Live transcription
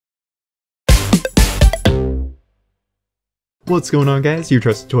What's going on, guys? Your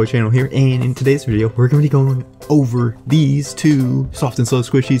Trusty Toy Channel here, and in today's video we're going to be going over these two Soft and Slow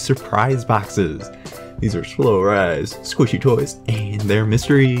Squishy surprise boxes. These are slow rise squishy toys and they're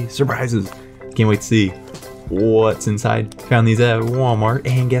mystery surprises. Can't wait to see what's inside. Found these at Walmart,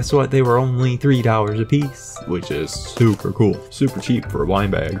 and guess what? They were only $3 a piece, which is super cool, super cheap for a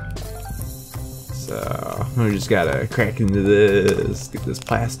blind bag. So I just gotta crack into this, get this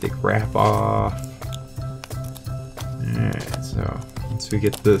plastic wrap off. Alright, so once we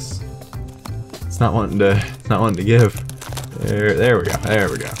get this, it's not wanting to give. There we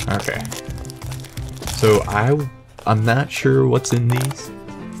go. Okay. So I'm not sure what's in these.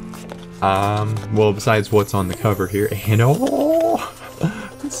 Well, besides what's on the cover here, and oh,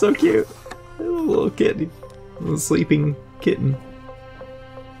 it's so cute, a little kitten, a little sleeping kitten.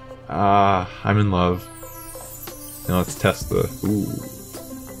 I'm in love. Now let's test the. Ooh,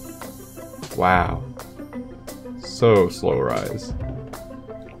 wow. So slow rise.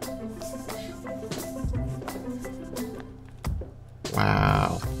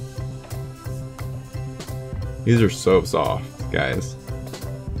 Wow. These are so soft, guys.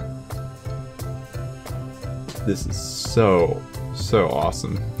 This is so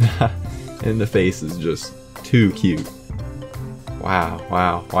awesome. And the face is just too cute. Wow.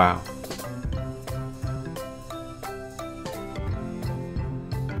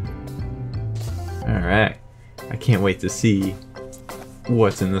 Alright. I can't wait to see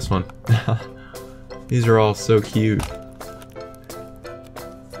what's in this one. These are all so cute.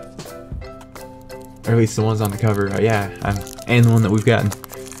 Or at least the ones on the cover. Yeah, and the one that we've gotten.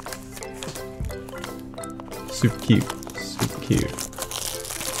 Super cute.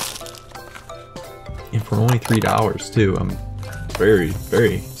 And for only $3 too. I'm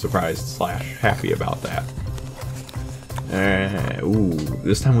very surprised / happy about that. Ooh,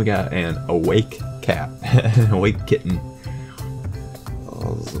 this time we got an awake cat. Awake kitten.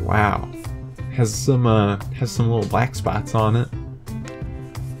 Oh, wow. Has some little black spots on it.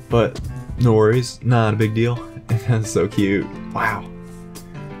 But no worries, not a big deal. That's so cute. Wow.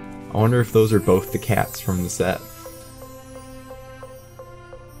 I wonder if those are both the cats from the set.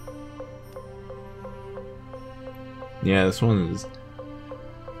 Yeah, this one is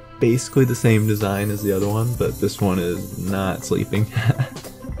basically the same design as the other one, but this one is not sleeping.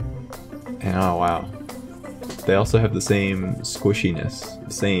 And oh wow. They also have the same squishiness,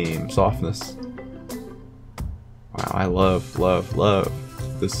 the same softness. Wow, I love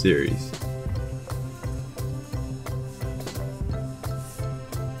this series.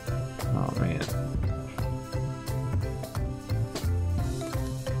 Oh man.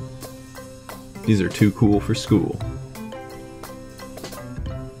 These are too cool for school.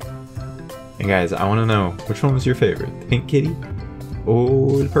 And guys, I want to know, which one was your favorite? The pink kitty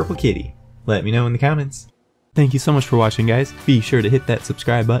or the purple kitty? Let me know in the comments. Thank you so much for watching, guys. Be sure to hit that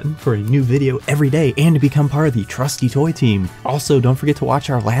subscribe button for a new video every day and to become part of the Trusty Toy team. Also, don't forget to watch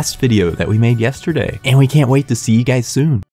our last video that we made yesterday. And we can't wait to see you guys soon.